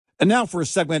And now for a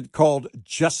segment called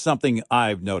Just Something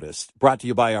I've Noticed, brought to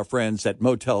you by our friends at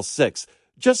Motel 6.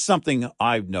 Just something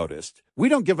I've noticed. We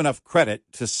don't give enough credit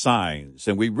to signs,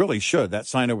 and we really should. That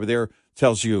sign over there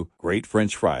tells you great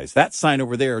French fries. That sign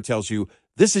over there tells you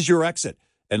this is your exit.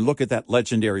 And look at that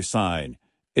legendary sign.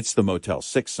 It's the Motel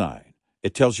 6 sign.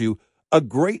 It tells you a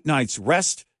great night's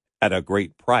rest at a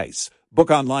great price.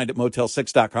 Book online at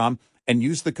motel6.com and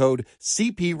use the code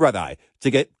CP Red Eye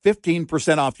to get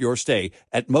 15% off your stay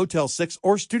at Motel 6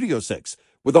 or Studio 6.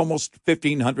 With almost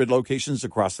 1,500 locations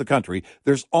across the country,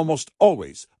 there's almost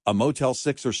always a Motel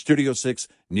 6 or Studio 6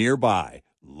 nearby.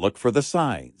 Look for the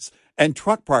signs. And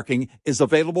truck parking is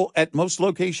available at most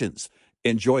locations.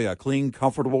 Enjoy a clean,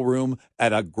 comfortable room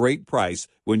at a great price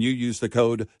when you use the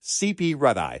code CP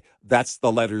Red Eye. That's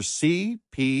the letters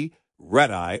CP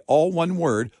Red Eye, all one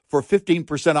word, for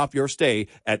 15% off your stay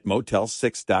at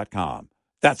motel6.com.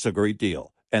 That's a great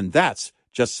deal. And that's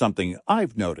just something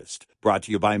I've noticed. Brought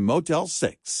to you by Motel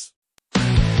 6.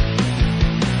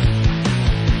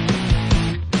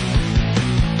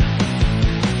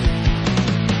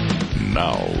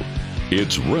 Now,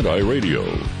 it's Red Eye Radio.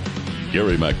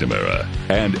 Gary McNamara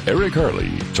and Eric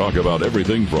Harley talk about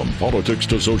everything from politics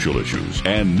to social issues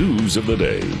and news of the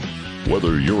day.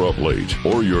 Whether you're up late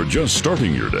or you're just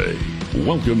starting your day,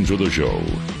 welcome to the show.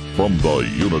 From the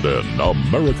Uniden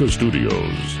America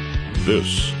Studios,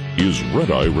 this is Red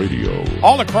Eye Radio.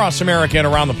 All across America and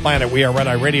around the planet, we are Red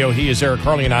Eye Radio. He is Eric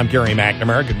Harley, and I'm Gary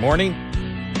McNamara. Good morning.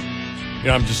 You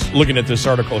know, I'm just looking at this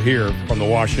article here from the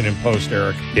Washington Post,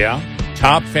 Eric. Yeah?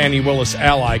 Top Fani Willis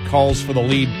ally calls for the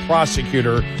lead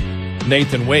prosecutor,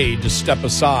 Nathan Wade, to step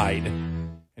aside.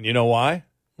 And you know why?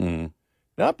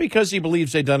 Not because he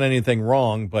believes they've done anything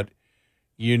wrong, but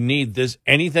you need this.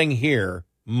 Anything here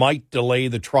might delay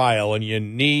the trial, and you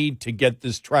need to get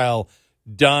this trial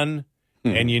done,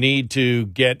 and you need to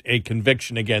get a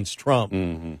conviction against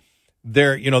Trump.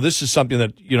 There, you know, this is something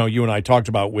that, you know, you and I talked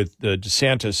about with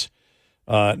DeSantis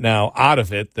now out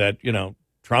of it, that, you know,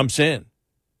 Trump's in.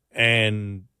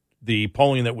 And the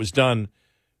polling that was done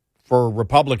for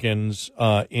Republicans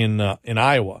in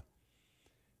Iowa,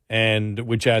 and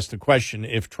which asked the question,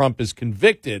 if Trump is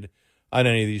convicted on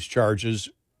any of these charges,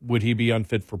 would he be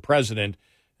unfit for president?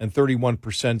 And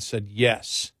 31% said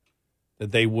yes,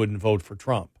 that they wouldn't vote for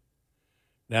Trump.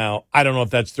 Now, I don't know if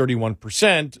that's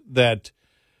 31% that,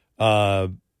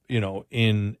 you know,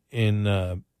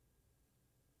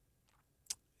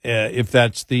 if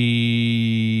that's the,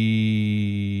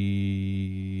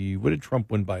 what did Trump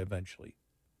win by eventually?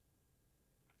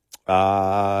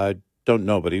 Don't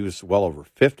know, but he was well over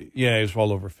 50. Yeah, he was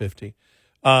well over 50.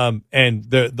 And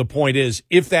the point is,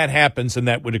 if that happens, and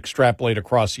that would extrapolate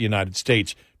across the United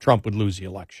States, Trump would lose the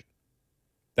election.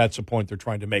 That's the point they're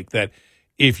trying to make, that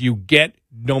if you get,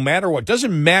 no matter what,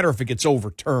 doesn't matter if it gets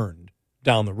overturned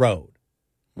down the road,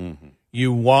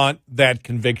 you want that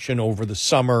conviction over the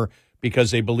summer, because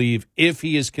they believe if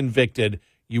he is convicted,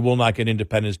 you will not get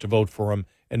independents to vote for him,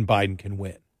 and Biden can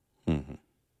win.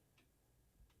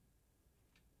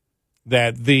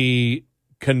 That the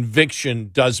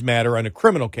conviction does matter on a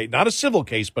criminal case, not a civil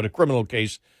case, but a criminal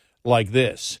case like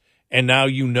this. And now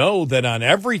you know that on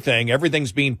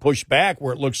everything's being pushed back,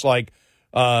 where it looks like,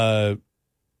 you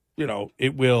know,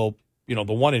 it will, you know,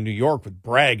 the one in New York with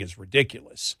Bragg is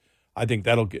ridiculous. I think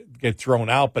that'll get thrown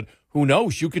out, but who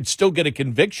knows? You could still get a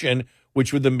conviction,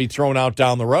 which would then be thrown out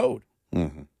down the road.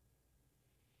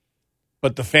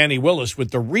 But the Fani Willis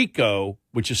with the RICO,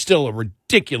 which is still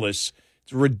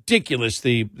it's ridiculous,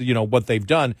 what they've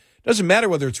done. Doesn't matter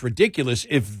whether it's ridiculous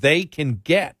if they can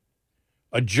get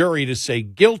a jury to say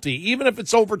guilty, even if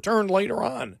it's overturned later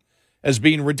on as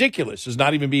being ridiculous, as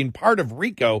not even being part of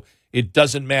RICO. It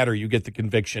doesn't matter. You get the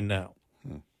conviction now.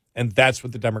 And that's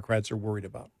what the Democrats are worried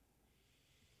about,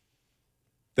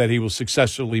 that he will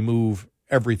successfully move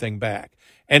everything back.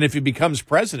 And if he becomes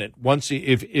president,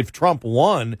 if Trump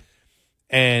won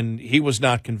and he was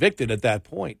not convicted at that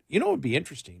point, you know, it would be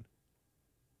interesting.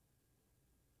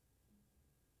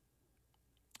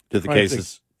 Did the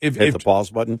cases hit the pause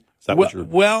button? Is that what you're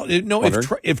wondering?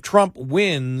 If Trump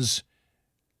wins,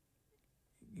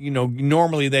 you know,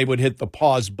 normally they would hit the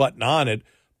pause button on it,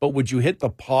 but would you hit the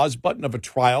pause button of a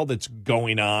trial that's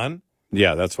going on?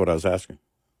 Yeah, that's what I was asking.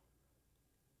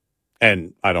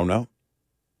 And I don't know.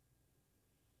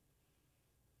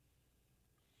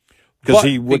 Because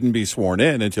he wouldn't be sworn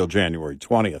in until January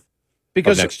 20th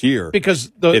of next year.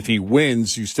 Because if he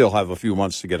wins, you still have a few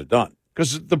months to get it done.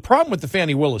 Because the problem with the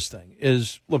Fani Willis thing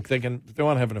is, look, if they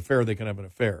want to have an affair, they can have an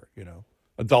affair. You know,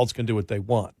 adults can do what they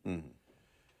want.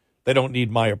 They don't need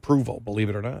my approval, believe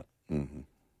it or not.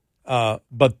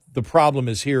 But the problem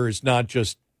is here is not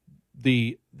just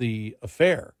the the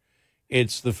affair.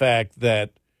 It's the fact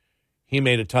that he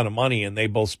made a ton of money and they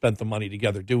both spent the money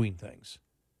together doing things.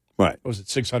 Right. Was it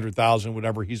 $600,000,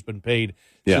 whatever he's been paid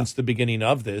since the beginning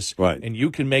of this? Right. And you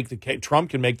can make the case,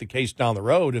 Trump can make the case down the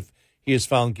road if he is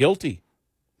found guilty.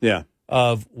 Yeah.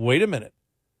 Of, wait a minute,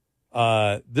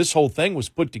 this whole thing was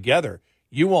put together.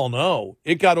 You all know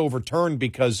it got overturned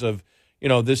because of,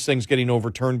 this thing's getting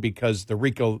overturned because the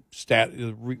RICO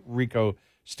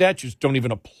statutes don't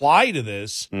even apply to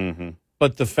this. Mm-hmm.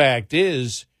 But the fact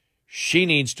is, she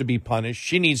needs to be punished.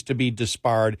 She needs to be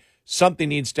disbarred. Something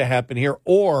needs to happen here,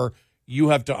 or you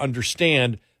have to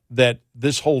understand that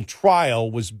this whole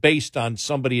trial was based on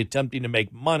somebody attempting to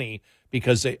make money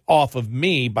off of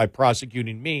me by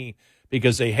prosecuting me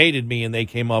because they hated me and they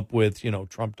came up with,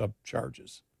 trumped up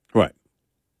charges. Right.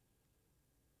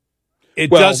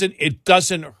 It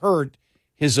doesn't hurt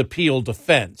his appeal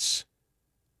defense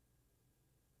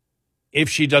if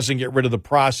she doesn't get rid of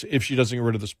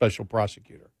the special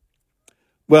prosecutor.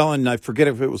 Well, and I forget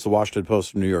if it was the Washington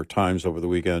Post or New York Times over the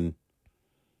weekend.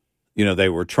 They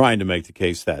were trying to make the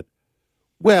case that,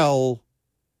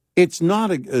 it's not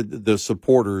the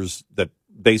supporters that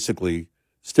basically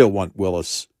still want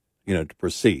Willis, to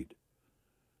proceed,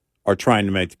 are trying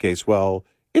to make the case,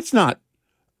 it's not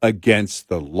against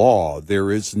the law.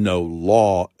 There is no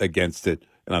law against it.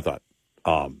 And I thought,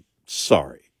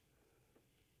 sorry.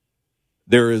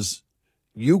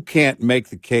 You can't make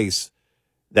the case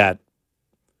that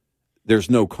there's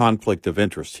no conflict of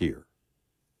interest here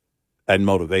and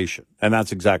motivation. And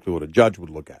that's exactly what a judge would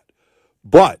look at.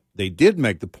 But they did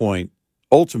make the point,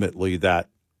 ultimately, that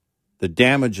the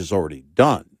damage is already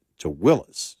done to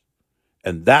Willis.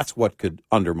 And that's what could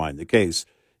undermine the case,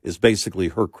 is basically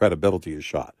her credibility is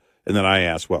shot. And then I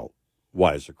asked,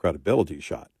 why is her credibility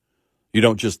shot? You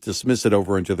don't just dismiss it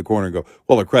over into the corner and go,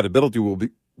 her credibility will be,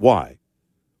 why?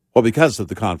 Well, because of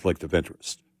the conflict of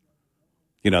interest.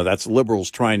 That's liberals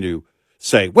trying to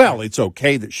say, it's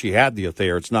okay that she had the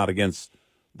affair. It's not against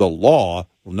the law.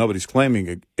 Well, nobody's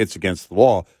claiming it's against the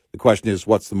law. The question is,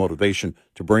 what's the motivation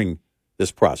to bring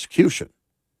this prosecution?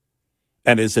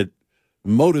 And is it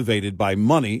motivated by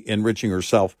money, enriching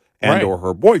herself and or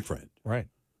her boyfriend? Right.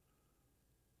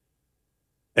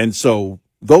 And so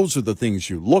those are the things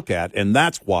you look at, and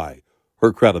that's why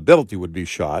her credibility would be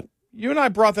shot. You and I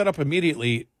brought that up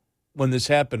immediately when this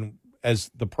happened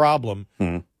as the problem.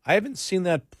 Mm-hmm. I haven't seen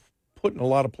that put in a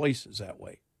lot of places that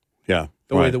way. Yeah.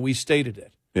 The way that we stated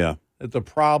it. Yeah. That the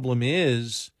problem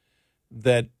is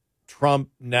that Trump,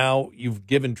 now you've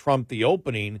given Trump the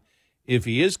opening, if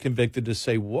he is convicted, to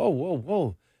say,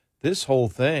 whoa, this whole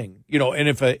thing,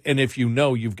 and if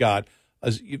you've got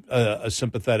a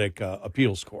sympathetic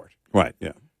appeals court. Right,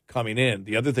 yeah. Coming in.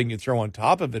 The other thing you throw on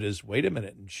top of it is, wait a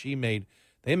minute, and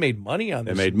they made money on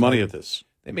this. They made money at this.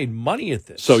 They made money at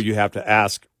this. So you have to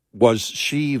ask, was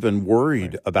she even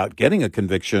worried about getting a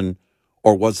conviction,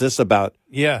 or was this about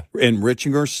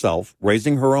enriching herself,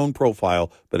 raising her own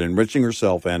profile, but enriching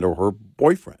herself and or her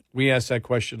boyfriend? We asked that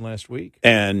question last week.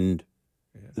 And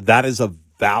that is a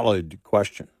valid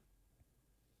question.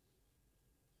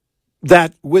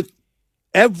 That with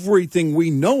everything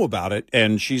we know about it,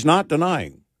 and she's not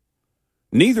denying,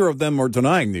 neither of them are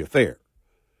denying the affair.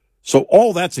 So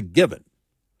all that's a given.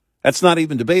 That's not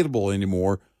even debatable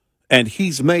anymore. And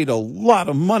he's made a lot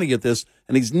of money at this,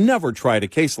 and he's never tried a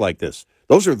case like this.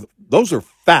 Those are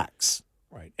facts.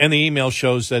 Right. And the email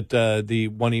shows that the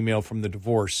one email from the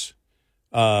divorce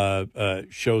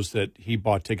shows that he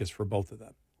bought tickets for both of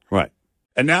them. Right.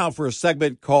 And now for a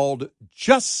segment called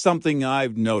Just Something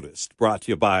I've Noticed, brought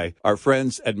to you by our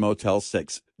friends at Motel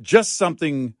 6. Just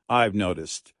something I've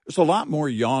noticed. There's a lot more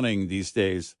yawning these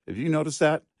days. Have you noticed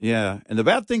that? Yeah. And the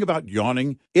bad thing about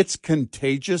yawning, it's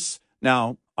contagious.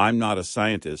 Now, I'm not a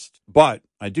scientist, but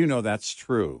I do know that's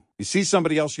true. You see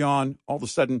somebody else yawn, all of a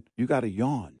sudden, you got to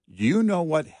yawn. You know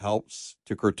what helps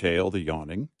to curtail the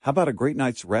yawning? How about a great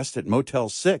night's rest at Motel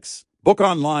 6? Book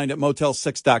online at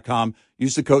motel6.com.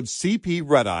 Use the code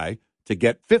CPRedEye to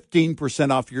get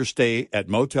 15% off your stay at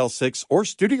Motel 6 or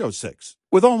Studio 6.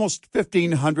 With almost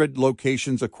 1,500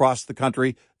 locations across the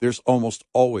country, there's almost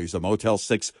always a Motel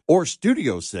 6 or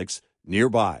Studio 6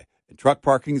 nearby. And truck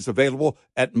parking is available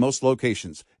at most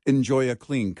locations. Enjoy a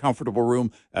clean, comfortable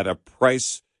room at a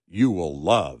price you will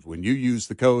love when you use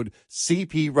the code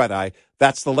CPRedEye.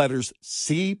 That's the letters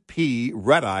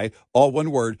CPRedEye, all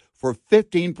one word, for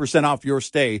 15% off your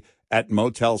stay at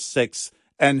Motel 6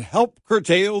 and help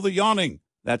curtail the yawning.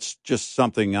 That's just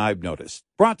something I've noticed.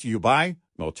 Brought to you by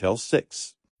Motel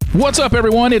 6. What's up,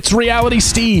 everyone? It's Reality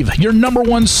Steve, your number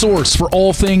one source for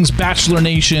all things Bachelor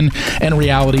Nation and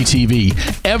reality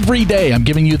TV. Every day, I'm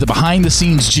giving you the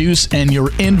behind-the-scenes juice and your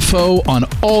info on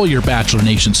all your Bachelor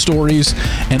Nation stories,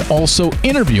 and also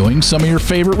interviewing some of your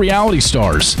favorite reality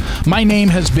stars. My name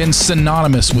has been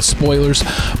synonymous with spoilers,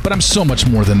 but I'm so much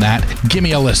more than that. Give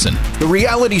me a listen. The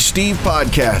Reality Steve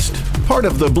Podcast, part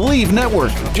of the Believe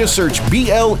Network. Just search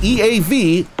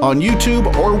BLEAV on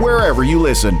YouTube or wherever you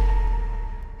listen.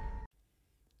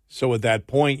 So at that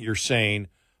point, you're saying,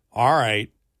 all right,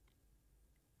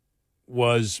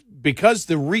 was because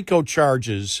the RICO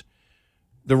charges,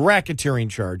 the racketeering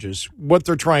charges, what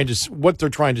they're trying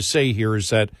to say here is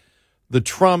that the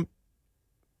Trump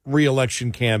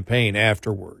reelection campaign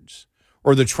afterwards,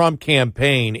 or the Trump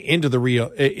campaign into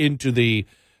the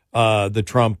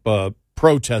Trump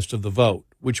protest of the vote,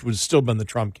 which would still been the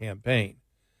Trump campaign,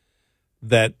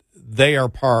 that they are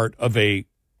part of a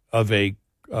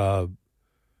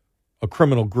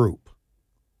criminal group,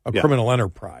 criminal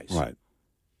enterprise, Right.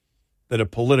 that a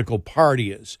political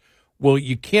party is. Well,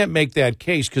 you can't make that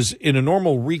case because in a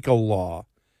normal RICO law,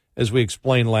 as we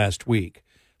explained last week,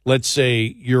 let's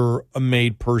say you're a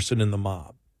made person in the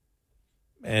mob,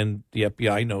 and the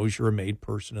FBI knows you're a made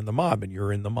person in the mob, and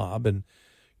you're in the mob, and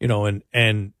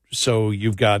and so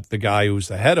you've got the guy who's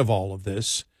the head of all of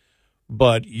this,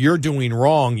 but you're doing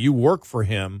wrong. You work for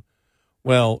him.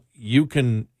 Well, you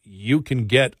can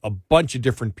get a bunch of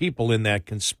different people in that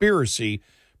conspiracy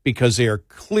because they are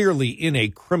clearly in a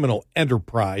criminal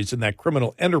enterprise, and that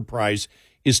criminal enterprise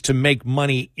is to make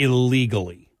money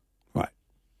illegally. Right.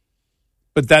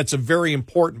 But that's a very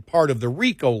important part of the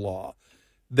RICO law,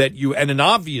 and an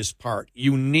obvious part.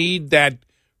 You need that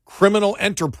criminal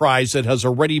enterprise that has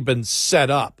already been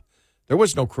set up. There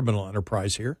was no criminal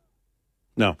enterprise here.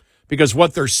 No. Because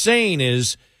what they're saying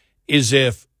is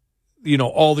if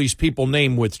all these people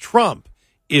named with Trump,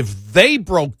 if they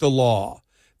broke the law,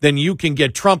 then you can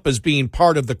get Trump as being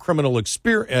part of the criminal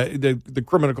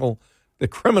the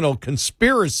criminal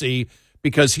conspiracy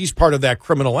because he's part of that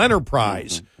criminal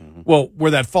enterprise. Mm-hmm. Well,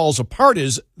 where that falls apart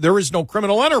is there is no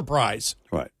criminal enterprise.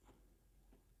 Right.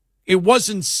 It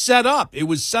wasn't set up. It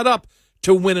was set up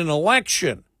to win an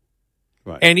election.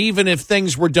 Right. And even if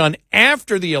things were done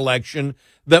after the election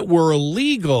that were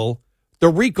illegal, the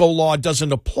RICO law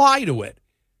doesn't apply to it.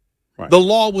 Right. The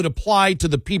law would apply to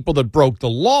the people that broke the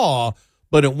law,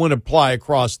 but it wouldn't apply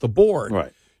across the board.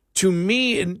 Right. To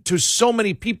me and to so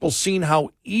many people, seeing how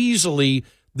easily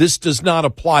this does not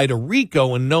apply to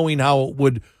RICO and knowing how it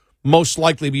would most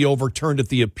likely be overturned at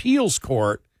the appeals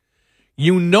court,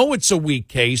 it's a weak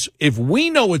case. If we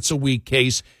know it's a weak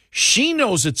case, she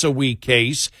knows it's a weak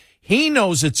case, he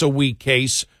knows it's a weak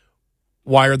case,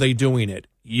 why are they doing it?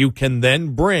 You can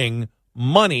then bring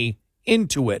money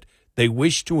into it. They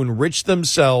wish to enrich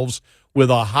themselves with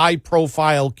a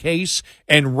high-profile case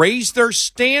and raise their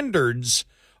standards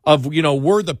of,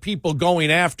 we're the people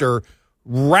going after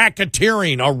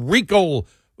racketeering, a RICO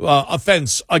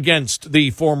offense against the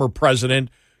former president,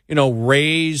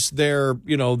 raise their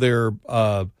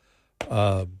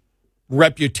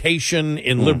reputation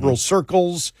in liberal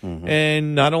circles,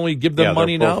 and not only give them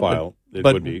money now,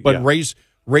 but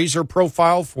raise her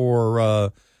profile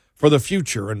for the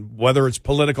future, and whether it's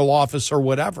political office or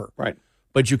whatever. Right.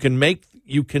 But you can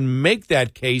make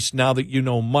that case now that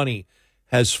money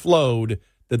has flowed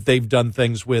that they've done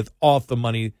things with off the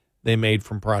money they made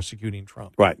from prosecuting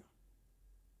Trump. Right.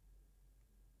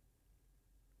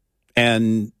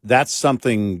 And that's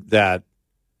something that,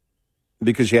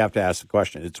 because you have to ask the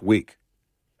question, it's weak.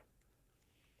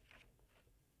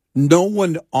 No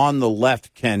one on the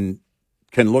left can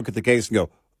look at the case and go,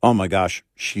 oh my gosh,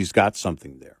 she's got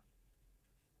something there.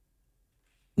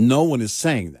 No one is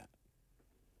saying that.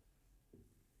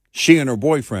 She and her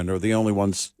boyfriend are the only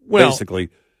ones, basically.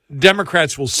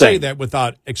 Democrats will say that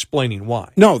without explaining why.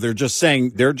 No, they're just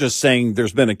saying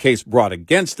there's been a case brought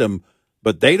against him,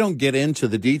 but they don't get into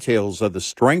the details of the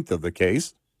strength of the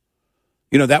case.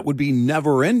 That would be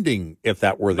never ending if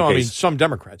that were the case. I mean, some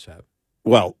Democrats have.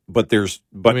 Well, what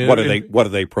are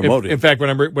they promoting? In fact, what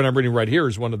I'm reading right here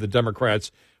is one of the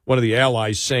Democrats, one of the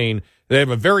allies, saying they have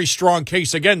a very strong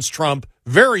case against Trump,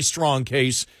 very strong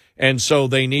case, and so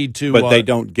they need to. But they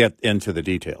don't get into the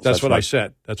details. That's what I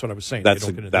said. That's what I was saying. They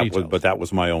don't get into the details. But that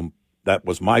was my own. That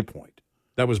was my point.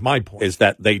 That was my point. Is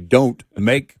that they don't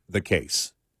make the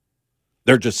case.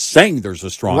 They're just saying there's a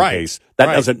strong case.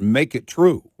 That doesn't make it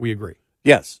true. We agree.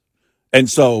 Yes. And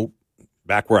so,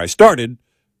 back where I started,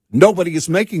 nobody is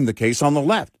making the case on the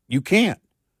left. You can't.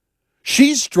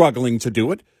 She's struggling to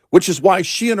do it, which is why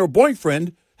she and her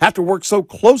boyfriend have to work so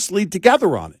closely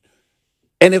together on it.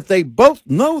 And if they both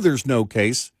know there's no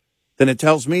case, then it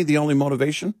tells me the only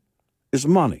motivation is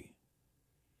money.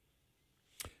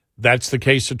 That's the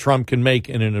case that Trump can make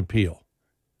in an appeal.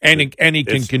 And he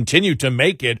can continue to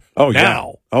make it now.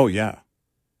 Yeah. Oh, yeah.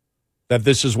 That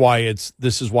this is why it's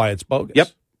bogus. Yep.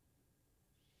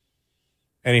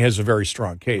 And he has a very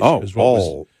strong case.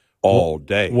 All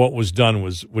day. What was done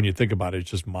was, when you think about it, it's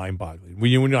just mind-boggling.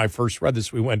 When I first read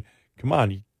this, we went, come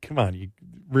on, you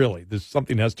really,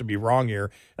 something has to be wrong here.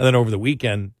 And then over the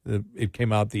weekend, it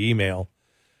came out, the email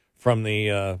from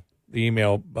the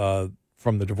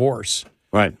divorce,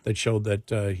 right, that showed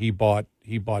that he bought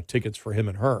tickets for him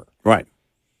and her. Right.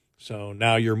 So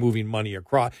now you're moving money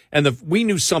across. And we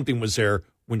knew something was there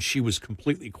when she was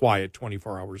completely quiet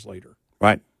 24 hours later.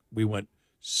 Right. We went,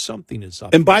 something is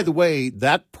up. And by the way,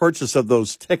 that purchase of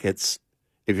those tickets,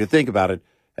 if you think about it,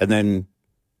 and then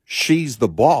she's the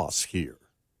boss here.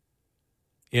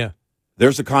 Yeah.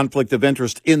 There's a conflict of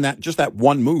interest in that, just that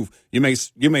one move. You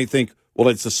may think, well,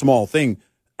 it's a small thing.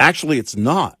 Actually, it's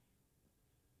not.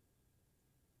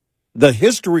 The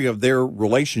history of their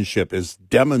relationship is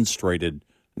demonstrated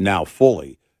now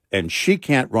fully, and she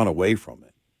can't run away from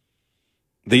it.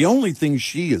 The only thing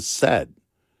she has said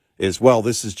is, well,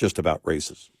 this is just about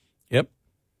races. Yep.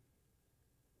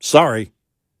 Sorry.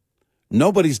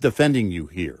 Nobody's defending you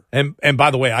here. And by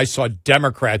the way, I saw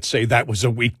Democrats say that was a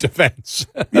weak defense.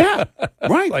 Yeah,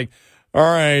 right. Like, all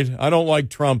right, I don't like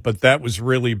Trump, but that was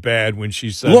really bad when she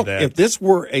said look, that. If this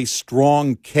were a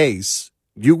strong case,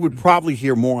 you would probably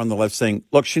hear more on the left saying,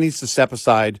 look, she needs to step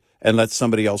aside and let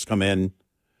somebody else come in.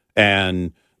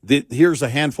 And here's a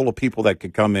handful of people that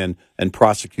could come in and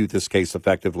prosecute this case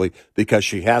effectively because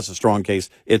she has a strong case.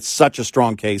 It's such a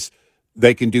strong case.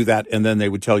 They can do that, and then they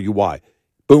would tell you why.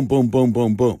 Boom, boom, boom,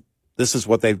 boom, boom. This is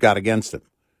what they've got against him.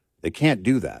 They can't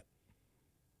do that,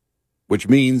 which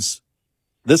means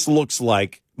this looks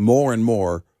like more and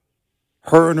more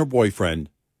her and her boyfriend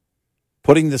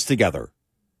putting this together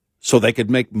so they could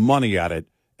make money at it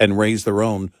and raise their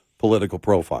own political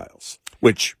profiles,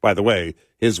 which, by the way,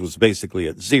 his was basically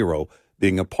at zero,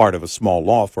 being a part of a small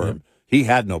law firm. Mm. He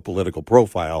had no political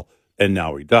profile, and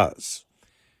now he does.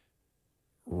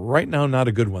 Right now, not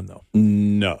a good one, though.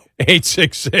 No.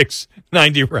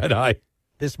 866-90-RED-EYE.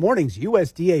 This morning's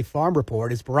USDA Farm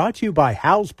Report is brought to you by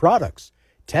Howes Products.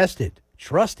 Tested,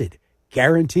 trusted,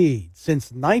 guaranteed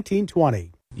since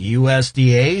 1920.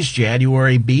 USDA's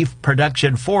January beef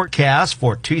production forecast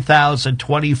for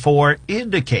 2024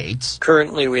 indicates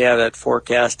currently we have that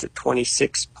forecast at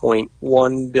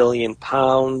 26.1 billion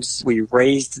pounds. We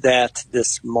raised that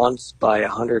this month by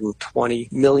 120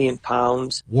 million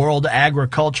pounds. World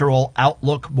Agricultural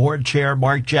Outlook Board Chair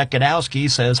Mark Jekanowski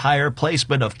says higher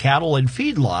placement of cattle in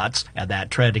feedlots, and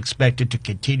that trend expected to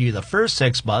continue the first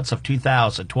 6 months of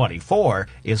 2024,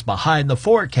 is behind the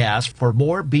forecast for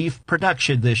more beef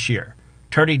production this year.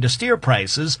 Turning to steer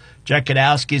prices,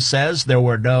 Jekanowski says there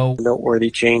were no noteworthy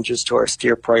changes to our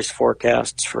steer price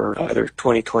forecasts for either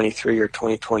 2023 or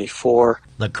 2024.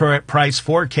 The current price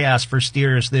forecast for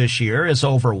steers this year is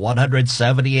over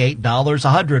 $178 a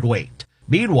hundredweight.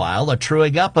 Meanwhile, a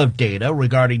truing up of data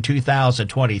regarding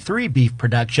 2023 beef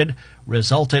production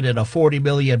resulted in a 40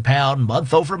 million pound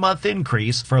month-over-month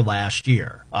increase for last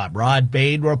year. I'm Rod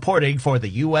Bain reporting for the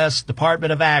U.S.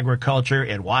 Department of Agriculture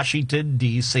in Washington,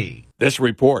 D.C. This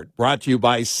report brought to you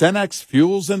by Cenex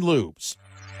Fuels and Lubes.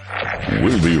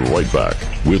 We'll be right back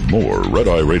with more Red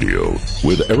Eye Radio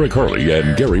with Eric Harley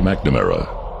and Gary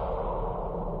McNamara.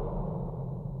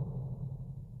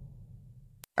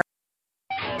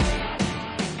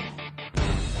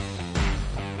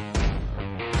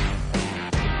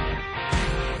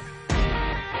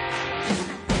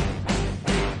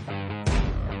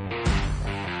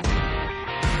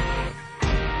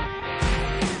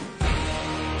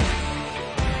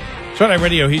 Red Eye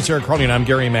Radio, he's Eric Harley, and I'm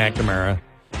Gary McNamara.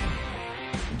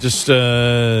 Just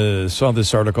saw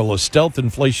this article. A stealth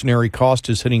inflationary cost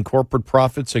is hitting corporate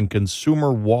profits and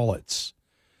consumer wallets.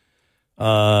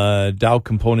 Dow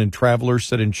Component Travelers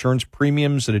said insurance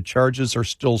premiums and charges are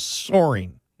still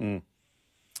soaring.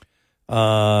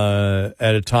 At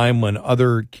a time when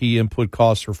other key input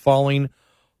costs are falling.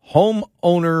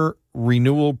 Homeowner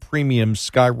renewal premiums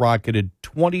skyrocketed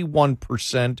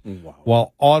 21%,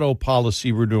 while auto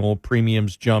policy renewal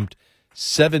premiums jumped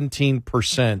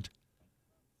 17%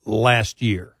 last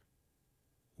year.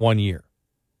 1 year.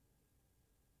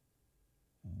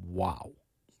 Wow.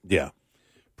 Yeah.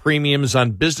 Premiums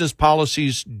on business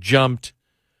policies jumped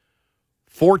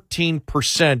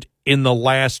 14% in the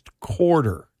last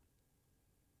quarter.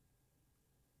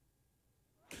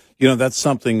 You know, that's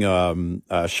something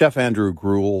Chef Andrew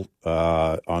Gruel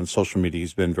on social media,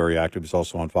 he's been very active. He's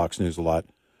also on Fox News a lot.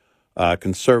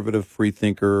 conservative, free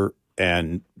thinker,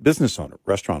 and business owner,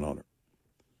 restaurant owner.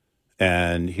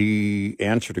 And he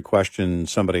answered a question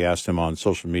somebody asked him on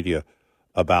social media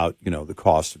about, the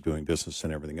cost of doing business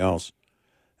and everything else.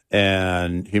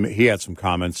 And he had some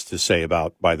comments to say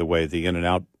about, by the way, the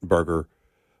In-N-Out Burger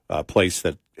place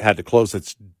that had to close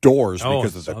its doors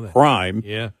because of the crime.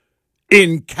 Yeah.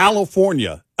 In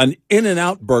California, an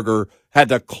In-N-Out Burger had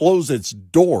to close its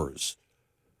doors,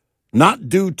 not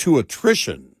due to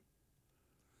attrition,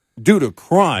 due to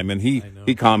crime. And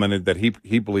he commented that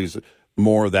he believes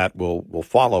more of that will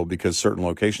follow because certain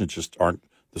locations just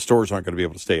the stores aren't going to be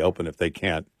able to stay open if they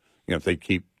can't, if they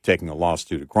keep taking a loss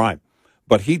due to crime.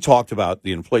 But he talked about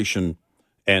the inflation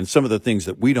and some of the things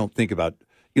that we don't think about,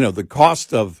 the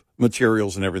cost of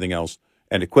materials and everything else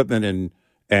and equipment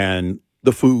and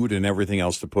the food and everything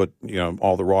else to put,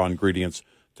 all the raw ingredients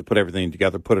to put everything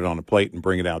together, put it on a plate and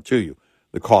bring it out to you.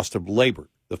 The cost of labor,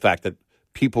 the fact that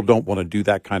people don't want to do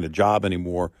that kind of job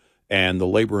anymore, and the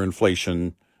labor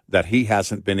inflation that he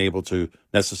hasn't been able to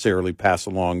necessarily pass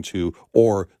along to,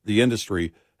 or the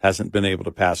industry hasn't been able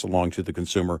to pass along to the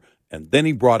consumer. And then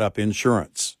he brought up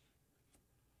insurance.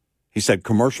 He said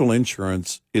commercial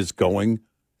insurance is going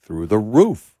through the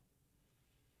roof.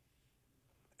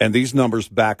 And these numbers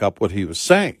back up what he was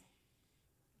saying.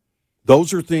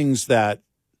 Those are things that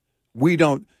we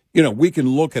don't, we can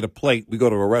look at a plate. We go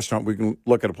to a restaurant, we can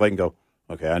look at a plate and go,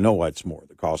 okay, I know why it's more.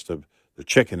 The cost of the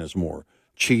chicken is more.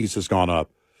 Cheese has gone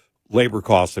up. Labor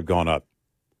costs have gone up.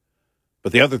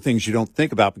 But the other things you don't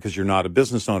think about because you're not a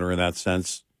business owner in that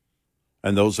sense,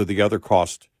 and those are the other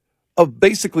costs of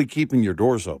basically keeping your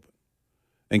doors open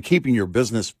and keeping your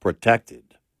business protected.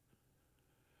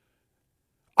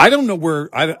 I don't know where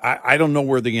I don't know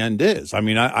where the end is. I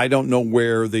mean, I don't know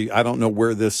where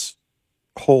this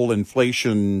whole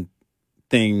inflation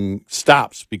thing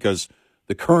stops because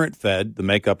the current Fed, the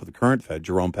makeup of the current Fed,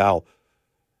 Jerome Powell,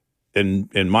 in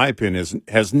my opinion,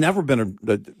 has never been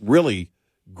really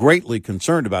greatly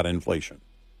concerned about inflation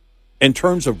in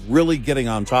terms of really getting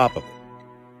on top of it.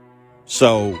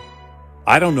 So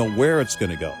I don't know where it's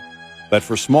going to go. But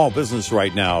for small business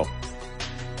right now,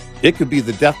 it could be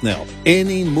the death knell.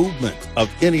 Any movement of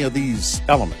any of these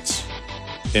elements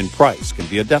in price can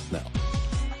be a death knell.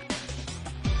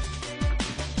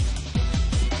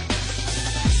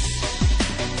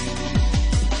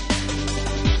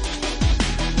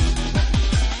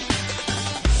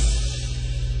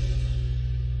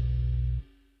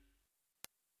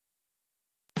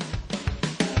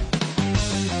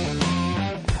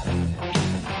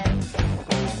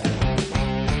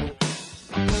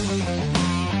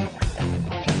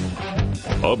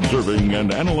 Observing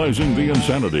and analyzing the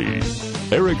insanity.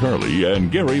 Eric Harley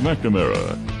and Gary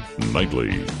McNamara.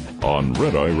 Nightly on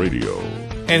Red Eye Radio.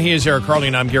 And he is Eric Harley,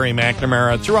 and I'm Gary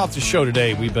McNamara. Throughout the show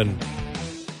today, we've been,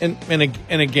 and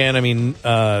again, I mean,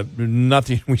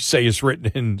 nothing we say is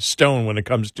written in stone when it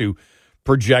comes to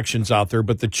projections out there.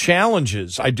 But the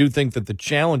challenges, I do think that the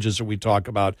challenges that we talk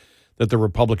about that the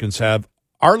Republicans have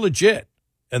are legit,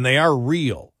 and they are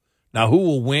real. Now, who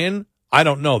will win? I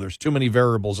don't know. There's too many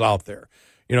variables out there.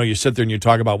 You sit there and you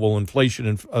talk about, will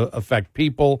inflation affect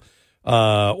people?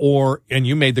 And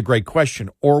you made the great question,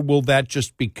 or will that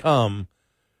just become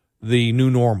the new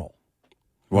normal?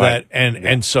 Right.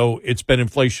 And so it's been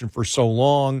inflation for so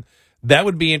long. That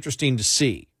would be interesting to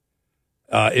see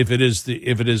if it is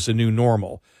the new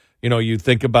normal. You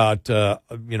think about,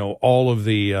 all of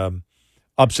the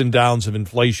ups and downs of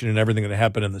inflation and everything that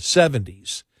happened in the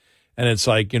 70s. And it's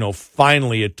like,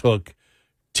 finally it took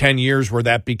 10 years where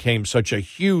that became such a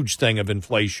huge thing of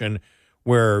inflation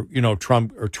where, Reagan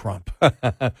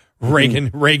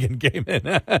came in.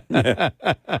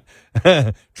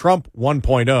 Trump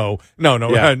 1.0.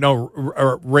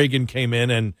 No, Reagan came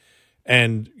in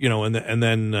and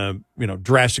then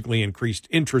drastically increased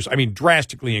interest. I mean,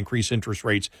 drastically increased interest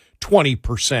rates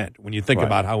 20% when you think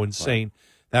about how insane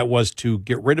that was to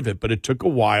get rid of it. But it took a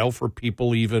while for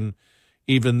people even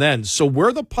then. So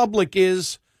where the public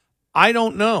is, I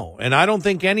don't know, and I don't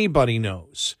think anybody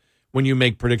knows when you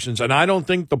make predictions. And I don't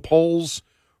think the polls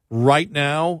right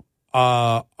now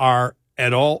are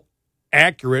at all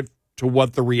accurate to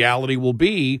what the reality will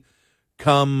be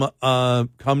come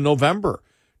November.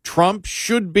 Trump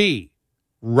should be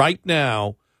right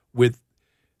now, with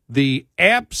the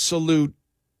absolute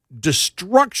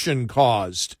destruction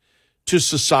caused to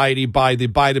society by the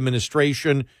Biden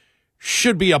administration,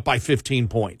 should be up by 15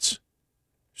 points.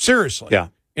 Seriously. Yeah.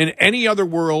 In any other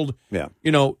world,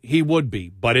 he would be.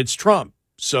 But it's Trump,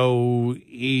 so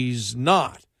he's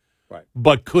not. Right.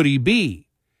 But could he be?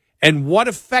 And what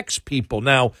affects people?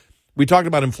 Now, we talked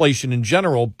about inflation in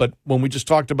general, but when we just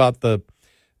talked about the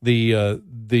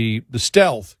the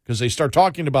stealth, because they start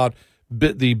talking about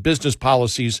the business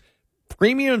policies.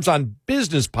 Premiums on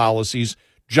business policies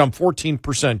jumped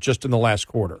 14% just in the last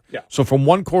quarter. Yeah. So from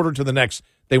one quarter to the next,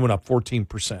 they went up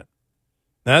 14%. Now,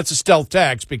 that's a stealth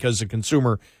tax because the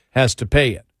consumer has to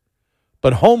pay it.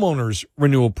 But homeowners'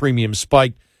 renewal premiums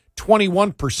spiked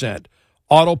 21%.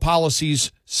 Auto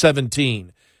policies,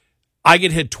 17%. I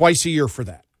get hit twice a year for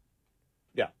that.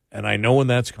 Yeah. And I know when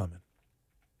that's coming.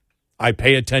 I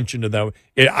pay attention to that.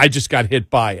 I just got hit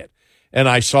by it. And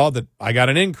I saw that I got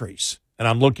an increase. And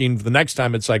I'm looking the next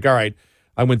time. It's like, all right,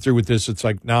 I went through with this. It's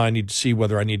like, now I need to see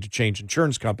whether I need to change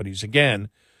insurance companies again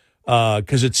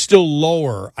because it's still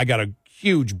lower. I got a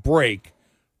huge break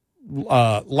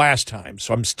last time.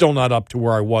 So I'm still not up to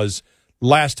where I was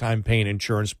last time paying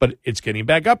insurance, but it's getting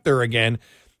back up there again.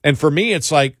 And for me,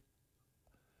 it's like,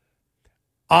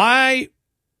 I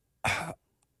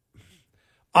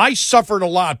suffered a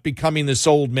lot becoming this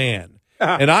old man.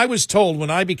 And I was told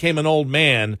when I became an old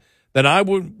man that I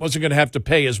wasn't going to have to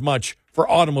pay as much for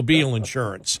automobile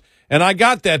insurance. And I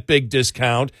got that big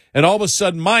discount, and all of a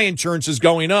sudden my insurance is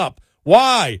going up.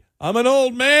 Why? I'm an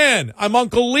old man. I'm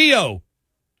Uncle Leo.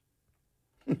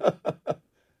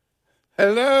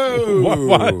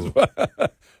 Hello.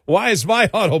 Why is my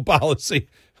auto policy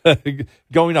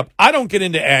going up? I don't get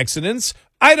into accidents.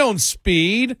 I don't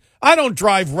speed. I don't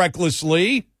drive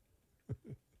recklessly.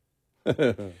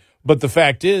 But the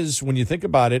fact is, when you think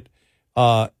about it,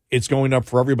 it's going up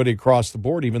for everybody across the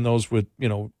board, even those with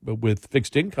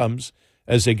fixed incomes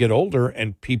as they get older,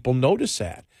 and people notice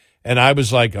that. And I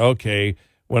was like, okay,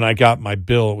 when I got my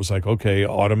bill, it was like, okay,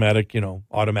 automatic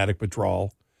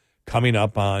withdrawal coming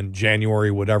up on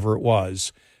January, whatever it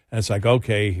was. And it's like,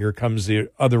 okay, here comes the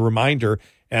other reminder.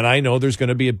 And I know there's going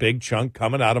to be a big chunk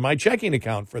coming out of my checking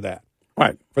account for that.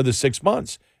 Right. For the 6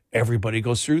 months. Everybody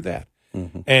goes through that.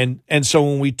 Mm-hmm. And so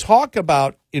when we talk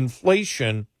about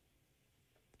inflation,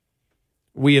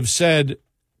 we have said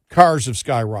cars have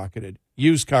skyrocketed,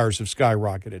 used cars have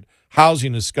skyrocketed,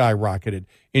 housing has skyrocketed,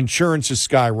 insurance has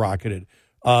skyrocketed,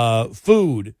 the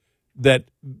food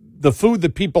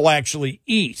that people actually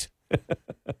eat,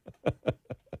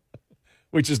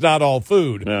 which is not all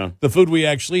food. Yeah. The food we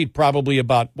actually eat, probably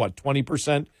about,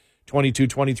 20%, 22,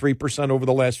 23% over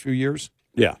the last few years?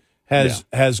 Yeah.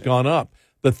 Has gone up.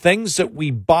 The things that we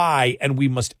buy and we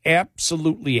must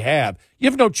absolutely have, you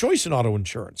have no choice in auto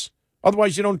insurance.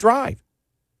 Otherwise, you don't drive.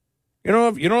 You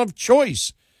don't have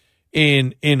choice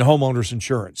in homeowners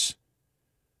insurance.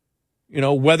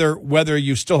 Whether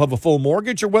you still have a full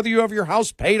mortgage or whether you have your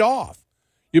house paid off.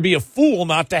 You'd be a fool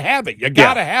not to have it. You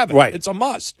got to have it. Right. It's a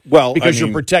must. Well, because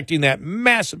you're protecting that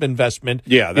massive investment.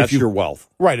 Yeah, that's your wealth.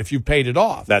 Right, if you've paid it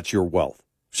off. That's your wealth.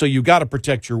 So you got to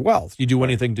protect your wealth. You do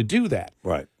anything to do that.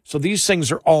 Right. So these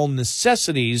things are all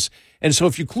necessities. And so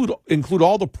if you include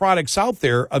all the products out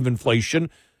there of inflation,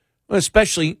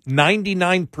 especially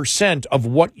 99% of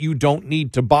what you don't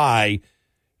need to buy,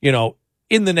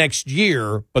 in the next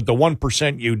year, but the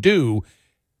 1% you do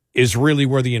is really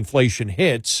where the inflation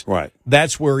hits. Right.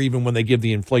 That's where even when they give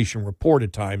the inflation report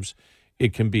at times,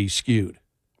 it can be skewed.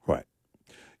 Right.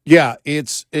 Yeah, and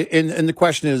the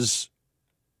question is,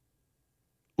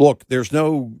 look, there's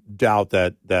no doubt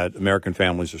that American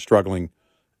families are struggling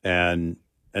and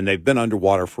they've been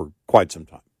underwater for quite some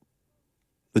time.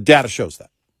 The data shows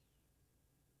that.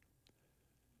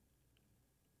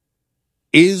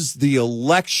 Is the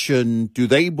election, do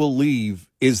they believe,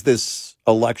 is this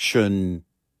election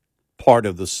part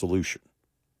of the solution?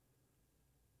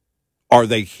 Are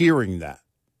they hearing that?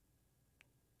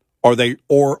 Are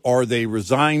they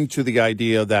resigned to the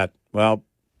idea that, well,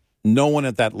 no one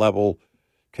at that level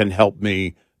can help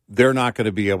me. They're not going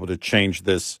to be able to change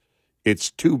this. It's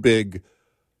too big.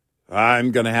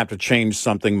 I'm going to have to change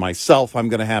something myself. I'm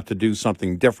going to have to do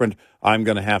something different. I'm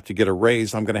going to have to get a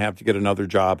raise. I'm going to have to get another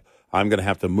job. I'm going to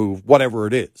have to move, whatever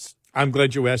it is. I'm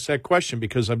glad you asked that question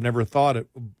because I've never thought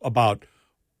about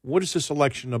what is this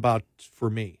election about for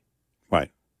me?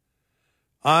 Right.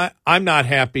 I'm not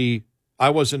happy. I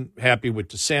wasn't happy with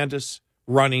DeSantis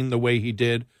running the way he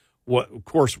did. Of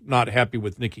course, not happy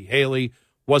with Nikki Haley.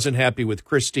 Wasn't happy with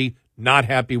Christie. Not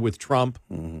happy with Trump.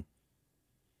 Mm-hmm.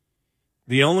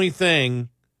 The only thing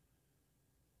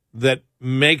that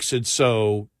makes it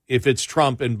so, if it's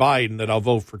Trump and Biden, that I'll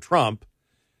vote for Trump,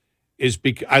 is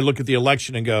because I look at the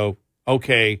election and go,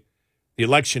 okay, the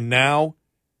election now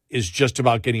is just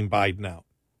about getting Biden out.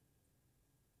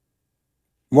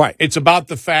 Right. It's about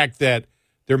the fact that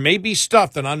there may be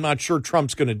stuff that I'm not sure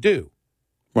Trump's going to do.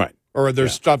 Right. Or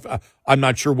there's stuff I'm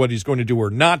not sure what he's going to do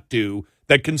or not do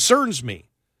that concerns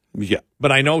me. Yeah.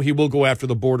 But I know he will go after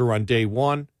the border on day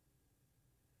one.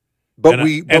 But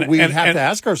we have to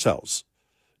ask ourselves,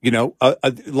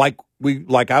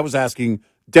 like I was asking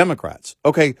Democrats.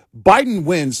 Okay, Biden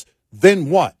wins, then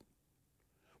what?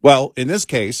 Well, in this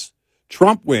case,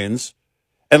 Trump wins,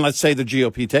 and let's say the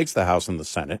GOP takes the House and the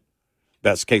Senate.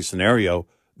 Best case scenario,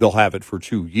 they'll have it for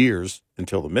 2 years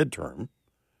until the midterm.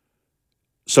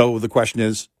 So the question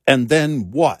is, and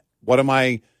then what? What am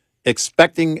I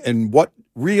expecting, and what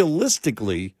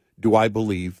realistically do I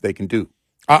believe they can do?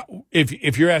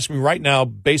 If you're asking me right now,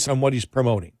 based on what he's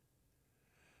promoting,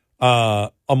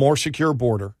 a more secure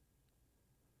border,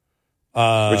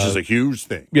 which is a huge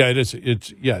thing. Yeah, it is.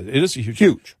 It is a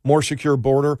huge. More secure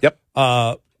border. Yep.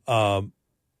 More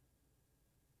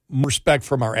respect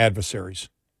from our adversaries.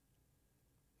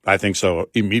 I think so.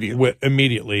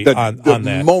 Immediately on that.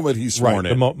 The moment he's sworn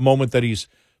in. The moment that he's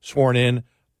sworn in,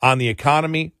 on the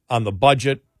economy, on the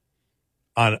budget,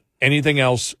 on anything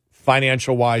else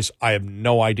financial-wise, I have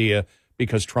no idea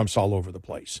because Trump's all over the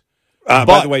place.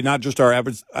 By the way, not just our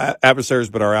adversaries,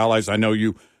 but our allies. I know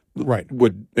you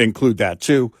would include that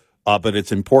too, but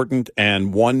it's important.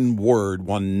 And one word,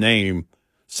 one name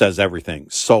says everything.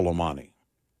 Soleimani.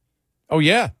 Oh,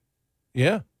 yeah.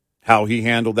 Yeah. How he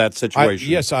handled that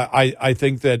situation. I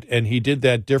think that, and he did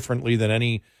that differently than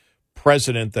any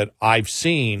president that I've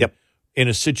seen in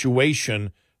a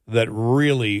situation that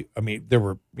really, I mean, there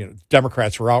were,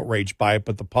 Democrats were outraged by it,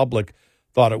 but the public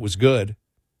thought it was good.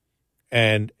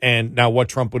 And now what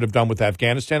Trump would have done with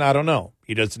Afghanistan, I don't know.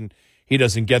 He doesn't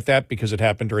get that because it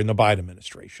happened during the Biden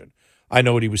administration. I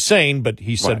know what he was saying, but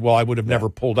he said, well, I would have never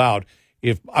pulled out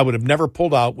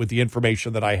with the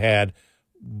information that I had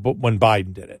when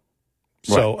Biden did it.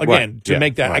 So again,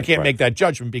 make that, I can't make that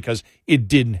judgment because it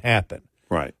didn't happen.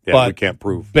 Right. Yeah, but we can't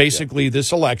prove. Basically,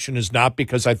 this election is not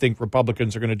because I think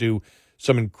Republicans are going to do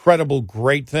some incredible,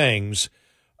 great things.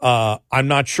 I'm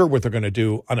not sure what they're going to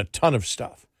do on a ton of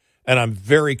stuff, and I'm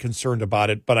very concerned about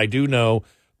it. But I do know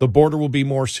the border will be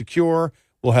more secure.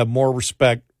 We'll have more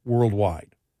respect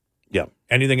worldwide. Yeah.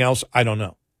 Anything else, I don't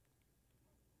know.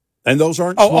 And those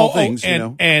aren't small things,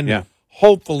 And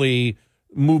hopefully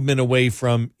movement away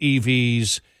from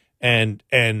EVs and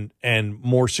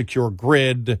more secure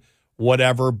grid,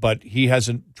 whatever. But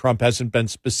Trump hasn't been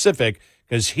specific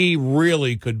because he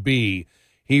really could be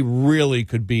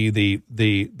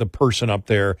the person up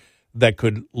there that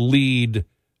could lead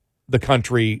the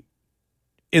country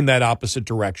in that opposite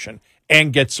direction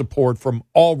and get support from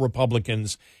all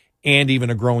Republicans and even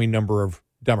a growing number of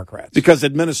Democrats. Because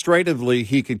administratively,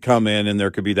 he could come in and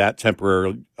there could be that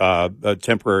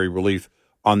temporary relief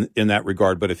in that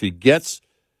regard. But if he gets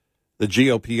the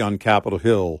GOP on Capitol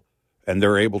Hill and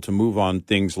they're able to move on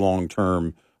things long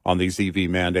term on these EV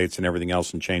mandates and everything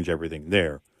else and change everything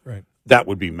there, right, that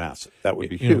would be massive. That would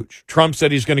be huge. Trump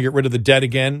said he's going to get rid of the debt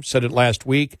again, said it last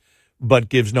week, but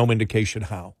gives no indication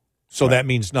how. So that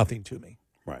means nothing to me.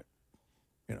 Right.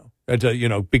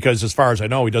 Because as far as I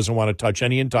know, he doesn't want to touch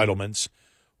any entitlements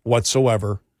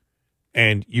whatsoever,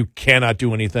 and you cannot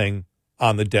do anything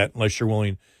on the debt unless you're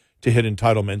willing to hit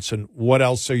entitlements. And what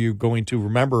else are you going to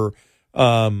remember?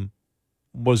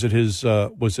 Was it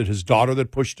his daughter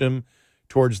that pushed him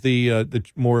towards the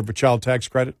more of a child tax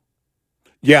credit?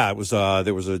 Yeah, it was.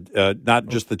 There was not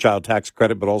just the child tax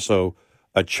credit, but also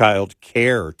a child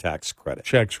care tax credit.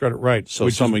 Tax credit, right? So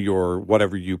some of your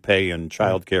whatever you pay in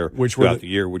child care throughout the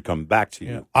year would come back to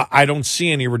you. I don't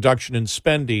see any reduction in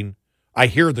spending. I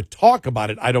hear the talk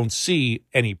about it. I don't see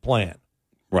any plan.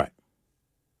 Right.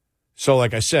 So,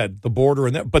 like I said, the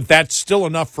border but that's still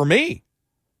enough for me.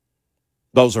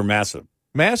 Those are massive.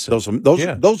 Massive.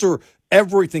 Those are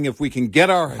everything. If we can get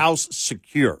our house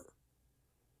secure,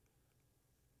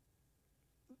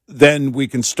 then we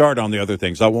can start on the other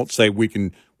things. I won't say we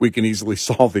can easily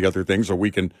solve the other things, or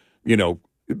we can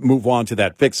move on to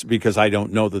that fix, because I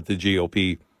don't know that the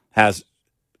GOP has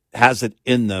it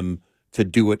in them to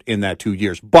do it in that 2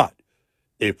 years. But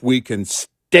if we can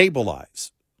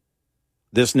stabilize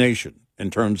this nation in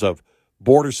terms of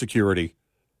border security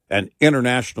and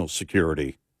international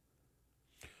security,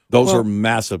 those are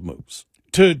massive moves.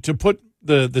 To put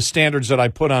the standards that I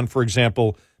put on, for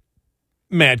example,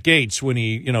 Matt Gaetz, when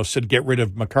he said get rid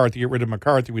of McCarthy,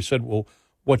 we said, well,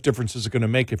 what difference is it going to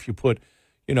make if you put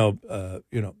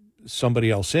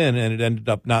somebody else in? And it ended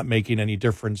up not making any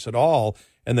difference at all.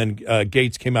 And then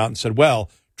Gaetz came out and said, well,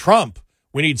 Trump,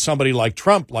 we need somebody like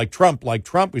Trump. We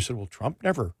said, well, Trump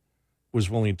never was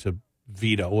willing to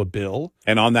veto a bill.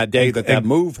 And on that day that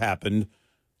move happened,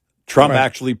 Trump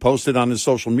actually posted on his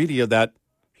social media that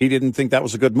he didn't think that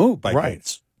was a good move by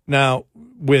Gaetz. Now,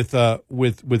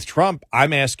 with Trump,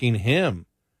 I'm asking him,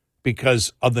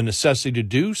 because of the necessity to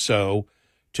do so,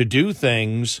 to do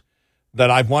things that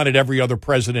I've wanted every other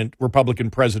Republican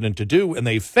president to do, and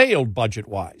they failed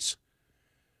budget-wise.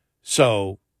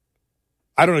 So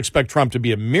I don't expect Trump to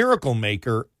be a miracle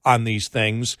maker on these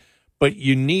things, but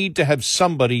you need to have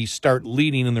somebody start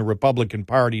leading in the Republican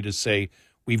Party to say,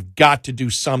 we've got to do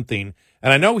something.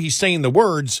 And I know he's saying the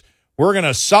words, we're going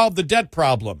to solve the debt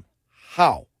problem.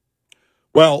 How?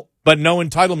 Well, but no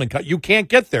entitlement cut. You can't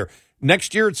get there.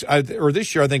 Next year, or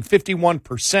this year, I think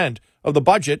 51% of the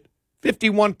budget,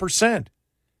 51%.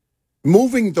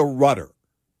 Moving the rudder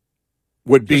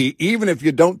would be, even if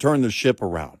you don't turn the ship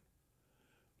around,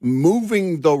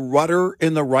 moving the rudder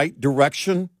in the right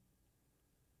direction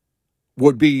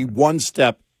would be one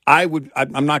step. I'm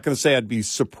not going to say I'd be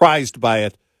surprised by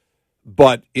it,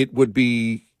 but it would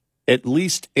be at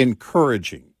least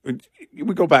encouraging.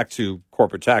 We go back to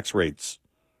corporate tax rates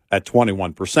at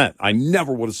 21%. I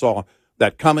never would have saw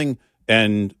that coming,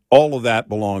 and all of that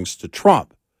belongs to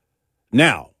Trump.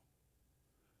 Now,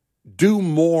 do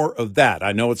more of that.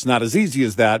 I know it's not as easy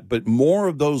as that, but more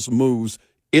of those moves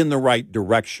in the right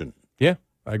direction. Yeah,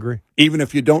 I agree. Even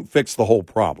if you don't fix the whole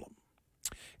problem.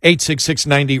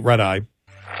 866-90 Red Eye.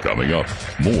 Coming up,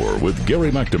 more with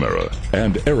Gary McNamara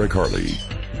and Eric Harley.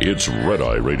 It's Red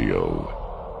Eye Radio.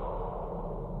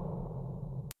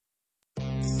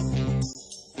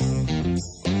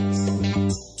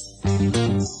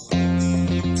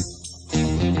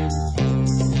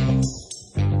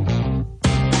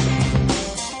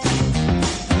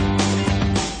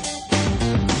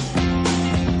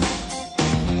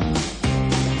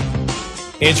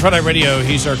 It's Red Eye Radio.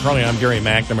 He's Eric Harley. I'm Gary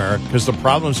McNamara. Because the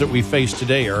problems that we face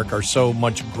today, Eric, are so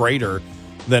much greater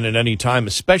than at any time,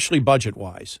 especially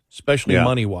budget-wise, especially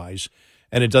money-wise.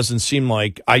 And it doesn't seem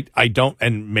like I don't,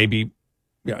 and maybe,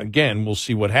 again, we'll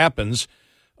see what happens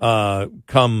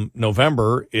come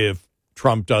November if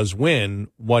Trump does win,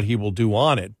 what he will do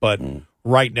on it. But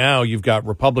right now, you've got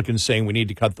Republicans saying we need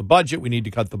to cut the budget, we need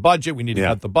to cut the budget, we need to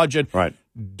cut the budget. Right.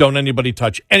 Don't anybody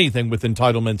touch anything with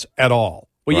entitlements at all.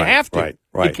 Well, you have to.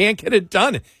 Right. You can't get it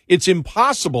done. It's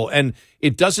impossible. And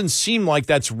it doesn't seem like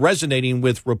that's resonating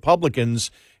with Republicans.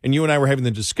 And you and I were having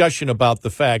the discussion about the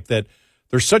fact that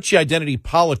there's such identity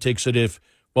politics that if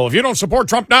you don't support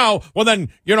Trump now, well, then,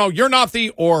 you're not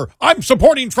or I'm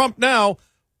supporting Trump now.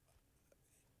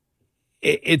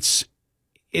 It's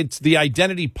the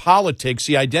identity politics,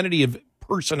 the identity of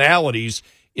personalities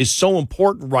is so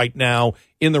important right now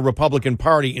in the Republican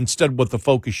Party instead of what the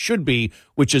focus should be,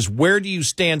 which is where do you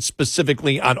stand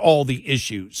specifically on all the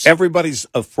issues? Everybody's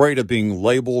afraid of being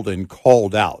labeled and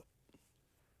called out.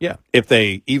 Yeah. If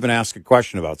they even ask a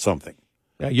question about something.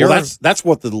 Yeah, that's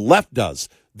what the left does.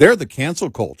 They're the cancel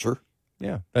culture.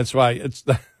 Yeah. That's why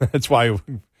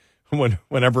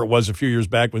whenever it was a few years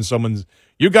back when someone's,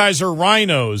 you guys are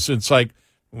rhinos, it's like,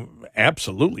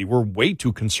 absolutely. We're way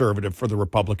too conservative for the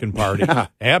Republican Party. Yeah.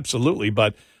 Absolutely.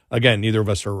 But again, neither of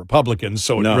us are Republicans,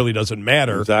 so it really doesn't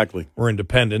matter. Exactly. We're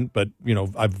independent, but,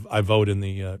 I vote in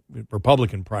the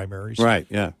Republican primaries. Right,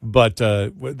 yeah. But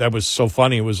that was so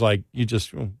funny. It was like, you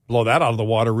just blow that out of the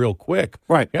water real quick.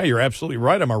 Right. Yeah, you're absolutely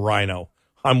right. I'm a rhino.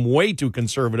 I'm way too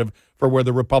conservative for where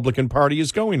the Republican Party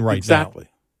is going right now. Exactly.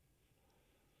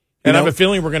 And I have a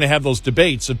feeling we're going to have those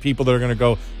debates of people that are going to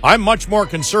go, I'm much more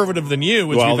conservative than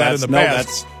you, as we've had in the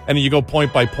past. And then you go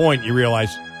point by point, you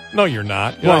realize, no, you're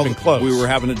not. You're not even close. We were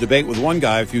having a debate with one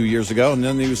guy a few years ago, and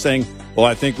then he was saying, well,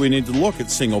 I think we need to look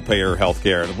at single-payer health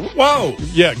care. Whoa!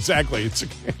 Yeah, exactly. It's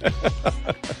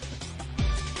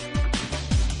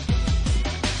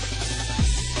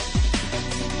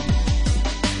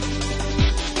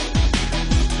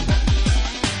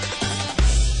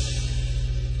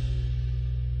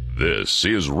This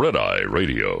is Red Eye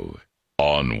Radio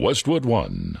on Westwood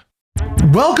One.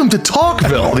 Welcome to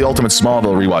Talkville, the ultimate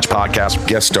Smallville rewatch podcast.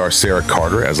 Guest star Sarah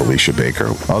Carter as Alicia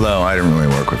Baker, although I didn't really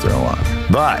work with her a lot.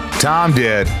 But Tom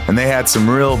did, and they had some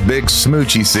real big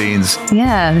smoochy scenes.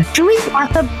 Yeah. Can we talk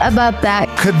about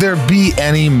that? Could there be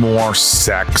any more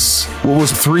sex? What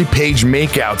was a 3-page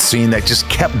makeout scene that just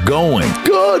kept going?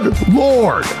 Good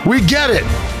Lord, we get it.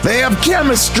 They have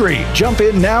chemistry. Jump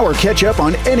in now or catch up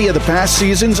on any of the past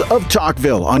seasons of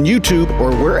Talkville on YouTube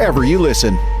or wherever you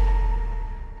listen.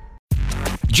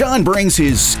 John brings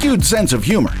his skewed sense of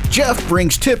humor. Jeff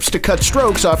brings tips to cut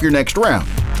strokes off your next round.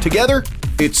 Together,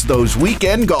 it's those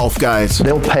weekend golf guys.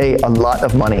 They'll pay a lot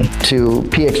of money to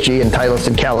PXG and Titleist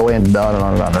and Callaway and on and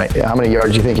on and on, right? How many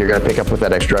yards do you think you're going to pick up with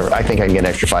that extra driver? I think I can get an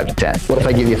extra 5 to 10. What if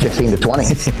I give you 15 to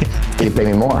 20? You pay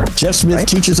me more. Jeff Smith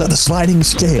teaches on a sliding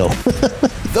scale.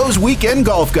 Those Weekend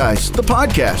Golf Guys, the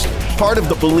podcast, part of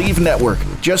the Believe Network.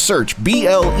 Just search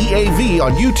BLEAV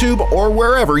on YouTube or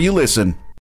wherever you listen.